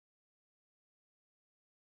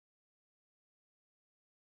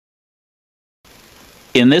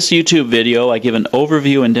In this YouTube video, I give an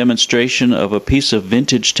overview and demonstration of a piece of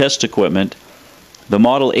vintage test equipment, the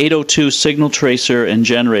Model 802 signal tracer and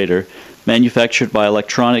generator manufactured by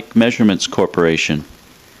Electronic Measurements Corporation.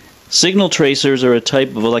 Signal tracers are a type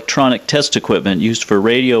of electronic test equipment used for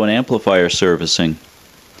radio and amplifier servicing.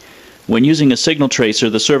 When using a signal tracer,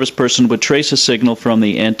 the service person would trace a signal from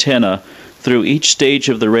the antenna through each stage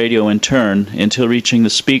of the radio in turn until reaching the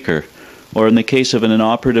speaker, or in the case of an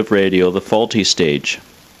inoperative radio, the faulty stage.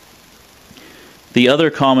 The other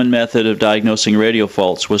common method of diagnosing radio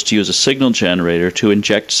faults was to use a signal generator to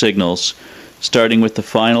inject signals, starting with the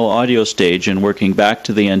final audio stage and working back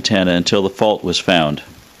to the antenna until the fault was found.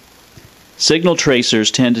 Signal tracers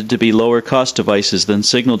tended to be lower cost devices than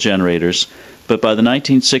signal generators, but by the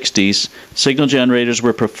 1960s, signal generators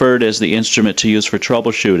were preferred as the instrument to use for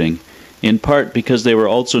troubleshooting, in part because they were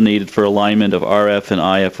also needed for alignment of RF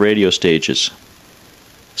and IF radio stages.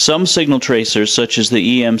 Some signal tracers, such as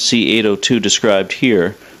the EMC 802 described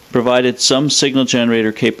here, provided some signal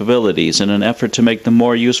generator capabilities in an effort to make them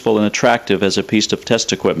more useful and attractive as a piece of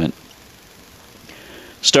test equipment.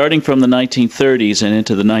 Starting from the 1930s and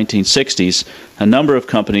into the 1960s, a number of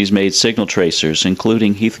companies made signal tracers,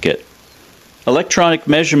 including Heathkit. Electronic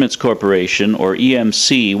Measurements Corporation, or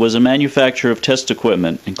EMC, was a manufacturer of test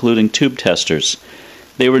equipment, including tube testers.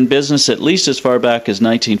 They were in business at least as far back as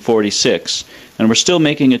 1946, and were still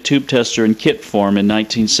making a tube tester in kit form in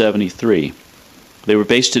 1973. They were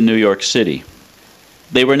based in New York City.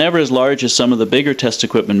 They were never as large as some of the bigger test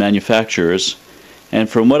equipment manufacturers, and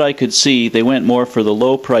from what I could see, they went more for the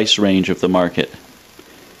low price range of the market.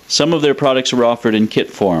 Some of their products were offered in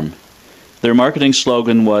kit form. Their marketing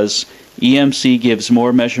slogan was, "EMC gives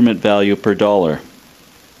more measurement value per dollar."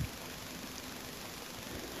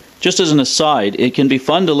 Just as an aside, it can be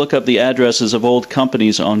fun to look up the addresses of old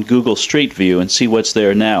companies on Google Street View and see what's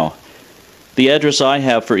there now. The address I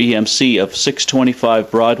have for EMC of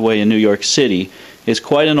 625 Broadway in New York City is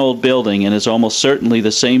quite an old building and is almost certainly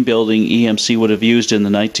the same building EMC would have used in the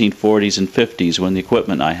 1940s and 50s when the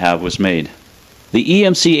equipment I have was made. The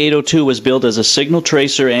EMC 802 was built as a signal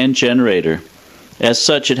tracer and generator. As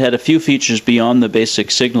such, it had a few features beyond the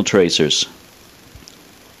basic signal tracers.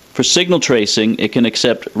 For signal tracing, it can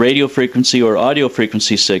accept radio frequency or audio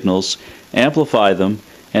frequency signals, amplify them,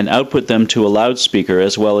 and output them to a loudspeaker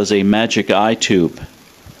as well as a magic eye tube.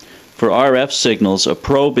 For RF signals, a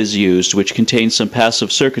probe is used which contains some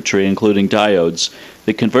passive circuitry, including diodes,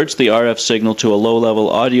 that converts the RF signal to a low-level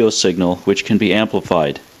audio signal which can be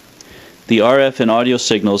amplified. The RF and audio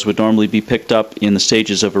signals would normally be picked up in the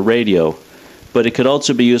stages of a radio, but it could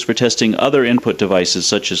also be used for testing other input devices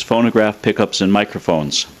such as phonograph pickups and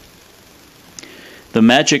microphones. The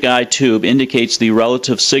magic eye tube indicates the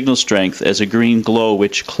relative signal strength as a green glow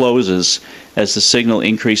which closes as the signal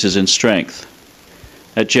increases in strength.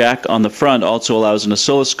 A jack on the front also allows an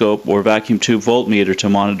oscilloscope or vacuum tube voltmeter to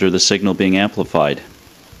monitor the signal being amplified.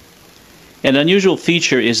 An unusual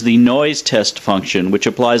feature is the noise test function, which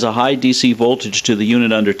applies a high DC voltage to the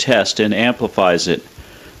unit under test and amplifies it.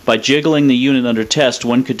 By jiggling the unit under test,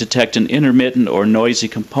 one could detect an intermittent or noisy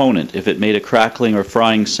component if it made a crackling or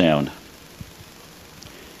frying sound.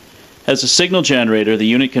 As a signal generator, the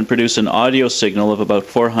unit can produce an audio signal of about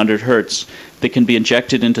 400 Hz that can be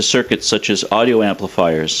injected into circuits such as audio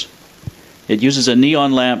amplifiers. It uses a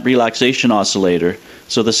neon lamp relaxation oscillator,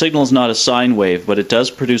 so the signal is not a sine wave, but it does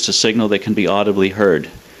produce a signal that can be audibly heard.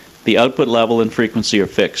 The output level and frequency are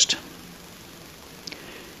fixed.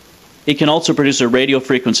 It can also produce a radio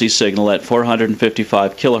frequency signal at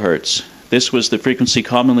 455 kHz. This was the frequency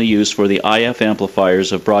commonly used for the IF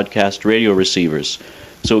amplifiers of broadcast radio receivers,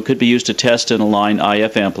 so it could be used to test and align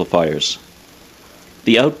IF amplifiers.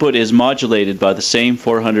 The output is modulated by the same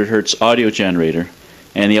 400 Hz audio generator,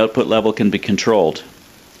 and the output level can be controlled.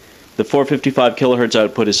 The 455 kHz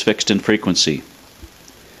output is fixed in frequency.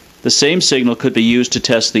 The same signal could be used to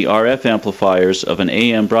test the RF amplifiers of an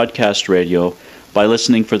AM broadcast radio by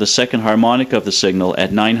listening for the second harmonic of the signal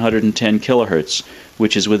at 910 kHz,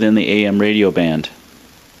 which is within the AM radio band.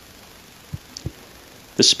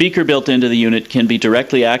 The speaker built into the unit can be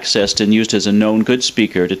directly accessed and used as a known good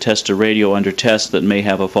speaker to test a radio under test that may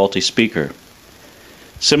have a faulty speaker.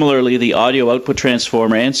 Similarly, the audio output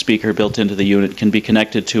transformer and speaker built into the unit can be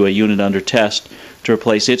connected to a unit under test to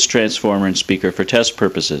replace its transformer and speaker for test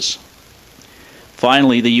purposes.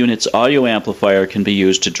 Finally, the unit's audio amplifier can be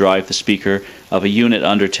used to drive the speaker of a unit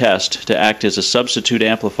under test to act as a substitute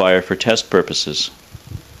amplifier for test purposes.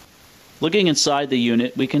 Looking inside the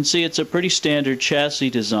unit, we can see it's a pretty standard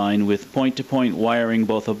chassis design with point-to-point wiring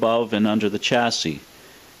both above and under the chassis.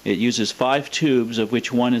 It uses 5 tubes, of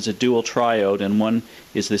which one is a dual triode and one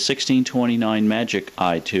is the 1629 Magic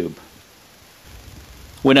Eye tube.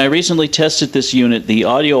 When I recently tested this unit, the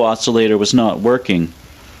audio oscillator was not working.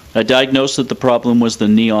 I diagnosed that the problem was the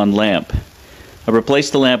neon lamp. I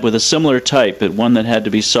replaced the lamp with a similar type, but one that had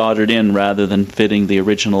to be soldered in rather than fitting the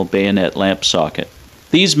original bayonet lamp socket.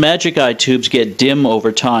 These Magic Eye tubes get dim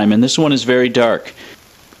over time, and this one is very dark.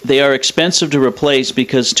 They are expensive to replace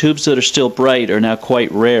because tubes that are still bright are now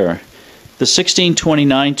quite rare. The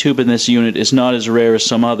 1629 tube in this unit is not as rare as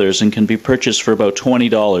some others and can be purchased for about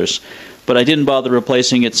 $20, but I didn't bother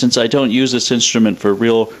replacing it since I don't use this instrument for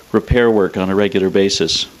real repair work on a regular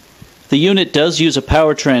basis. The unit does use a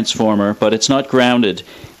power transformer, but it's not grounded,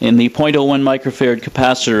 and the 0.01 microfarad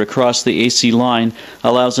capacitor across the AC line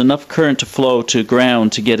allows enough current to flow to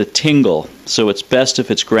ground to get a tingle, so it's best if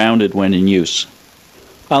it's grounded when in use.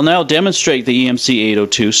 I'll now demonstrate the EMC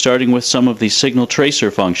 802, starting with some of the signal tracer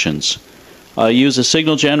functions. I'll use a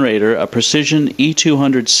signal generator, a Precision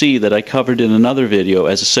E200C that I covered in another video,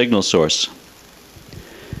 as a signal source.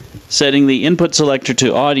 Setting the input selector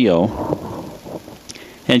to audio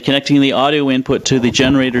and connecting the audio input to the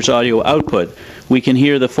generator's audio output, we can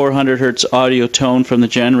hear the 400 Hz audio tone from the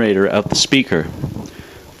generator of the speaker.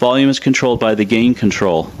 Volume is controlled by the gain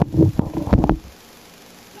control.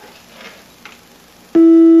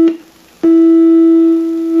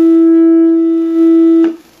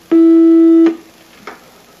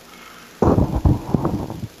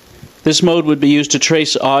 This mode would be used to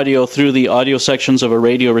trace audio through the audio sections of a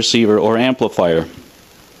radio receiver or amplifier.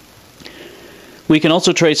 We can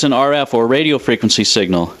also trace an RF or radio frequency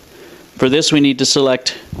signal. For this we need to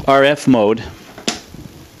select RF mode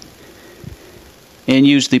and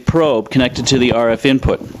use the probe connected to the RF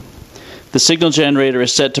input. The signal generator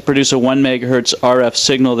is set to produce a 1 MHz RF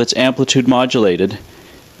signal that's amplitude modulated,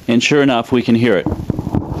 and sure enough we can hear it.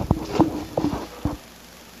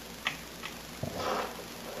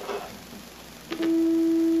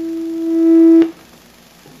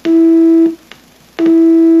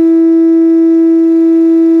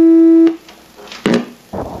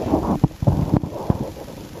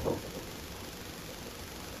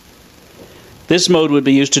 This mode would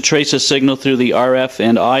be used to trace a signal through the RF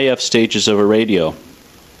and IF stages of a radio.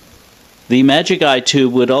 The Magic Eye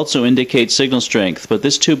tube would also indicate signal strength, but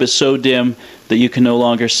this tube is so dim that you can no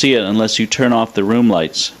longer see it unless you turn off the room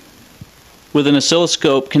lights. With an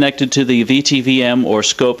oscilloscope connected to the VTVM or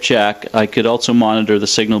scope jack, I could also monitor the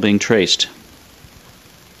signal being traced.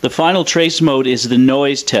 The final trace mode is the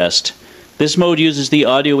noise test. This mode uses the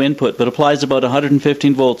audio input but applies about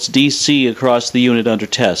 115 volts DC across the unit under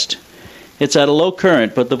test. It's at a low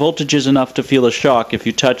current, but the voltage is enough to feel a shock if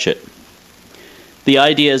you touch it. The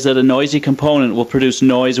idea is that a noisy component will produce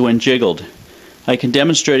noise when jiggled. I can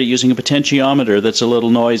demonstrate it using a potentiometer that's a little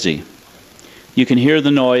noisy. You can hear the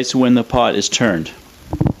noise when the pot is turned.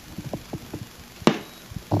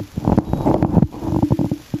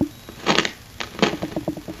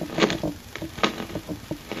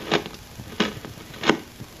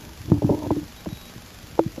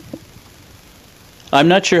 I'm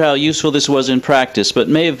not sure how useful this was in practice, but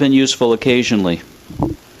may have been useful occasionally.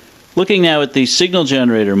 Looking now at the signal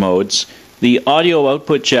generator modes, the audio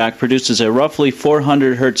output jack produces a roughly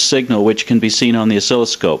 400 Hz signal which can be seen on the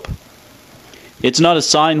oscilloscope. It's not a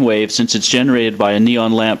sine wave since it's generated by a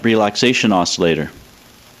neon lamp relaxation oscillator.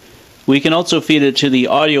 We can also feed it to the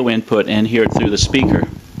audio input and hear it through the speaker.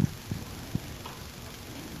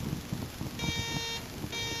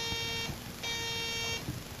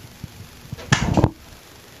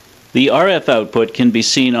 The RF output can be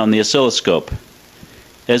seen on the oscilloscope.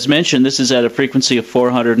 As mentioned, this is at a frequency of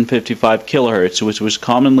 455 kHz, which was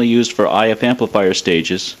commonly used for IF amplifier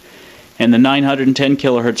stages, and the 910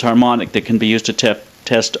 kHz harmonic that can be used to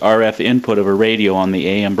test RF input of a radio on the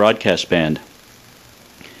AM broadcast band.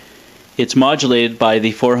 It's modulated by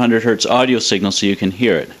the 400 Hz audio signal so you can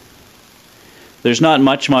hear it. There's not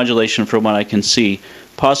much modulation from what I can see,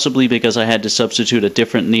 possibly because I had to substitute a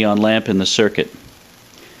different neon lamp in the circuit.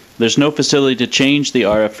 There's no facility to change the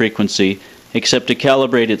RF frequency except to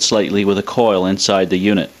calibrate it slightly with a coil inside the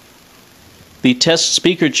unit. The test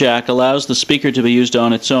speaker jack allows the speaker to be used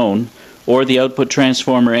on its own, or the output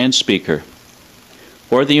transformer and speaker.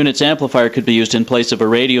 Or the unit's amplifier could be used in place of a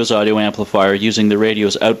radio's audio amplifier using the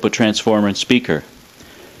radio's output transformer and speaker.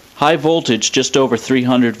 High voltage, just over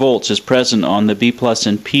 300 volts, is present on the B+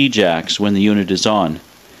 and P jacks when the unit is on.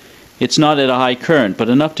 It's not at a high current, but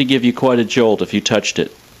enough to give you quite a jolt if you touched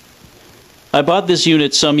it. I bought this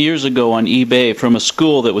unit some years ago on eBay from a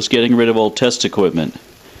school that was getting rid of old test equipment.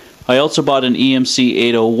 I also bought an EMC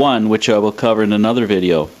 801, which I will cover in another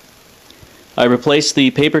video. I replaced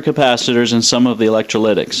the paper capacitors and some of the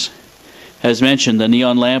electrolytics. As mentioned, the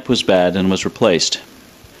neon lamp was bad and was replaced.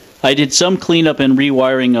 I did some cleanup and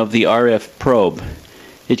rewiring of the RF probe.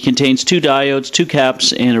 It contains 2 diodes, 2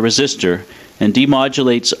 caps, and a resistor, and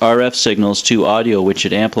demodulates RF signals to audio, which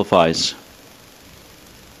it amplifies.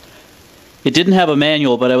 It didn't have a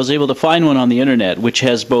manual, but I was able to find one on the internet, which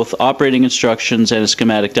has both operating instructions and a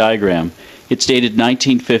schematic diagram. It's dated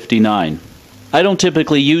 1959. I don't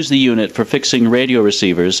typically use the unit for fixing radio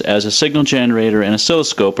receivers, as a signal generator and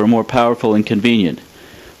oscilloscope are more powerful and convenient.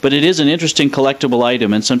 But it is an interesting collectible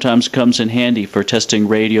item and sometimes comes in handy for testing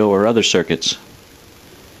radio or other circuits.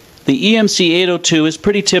 The EMC 802 is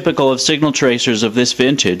pretty typical of signal tracers of this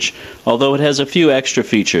vintage, although it has a few extra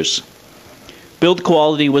features. Build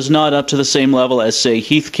quality was not up to the same level as, say,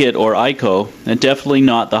 Heathkit or ICO, and definitely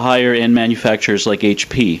not the higher-end manufacturers like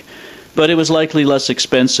HP, but it was likely less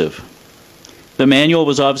expensive. The manual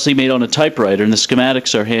was obviously made on a typewriter and the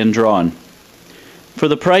schematics are hand-drawn. For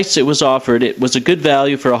the price it was offered, it was a good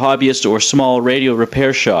value for a hobbyist or small radio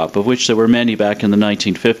repair shop, of which there were many back in the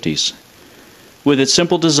 1950s. With its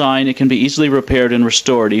simple design, it can be easily repaired and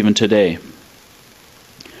restored even today.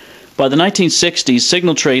 By the 1960s,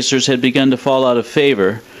 signal tracers had begun to fall out of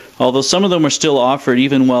favor, although some of them were still offered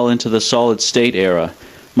even well into the solid-state era.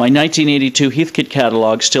 My 1982 Heathkit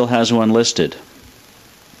catalog still has one listed.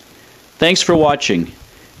 Thanks for watching.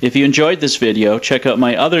 If you enjoyed this video, check out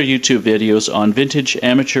my other YouTube videos on vintage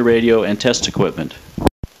amateur radio and test equipment.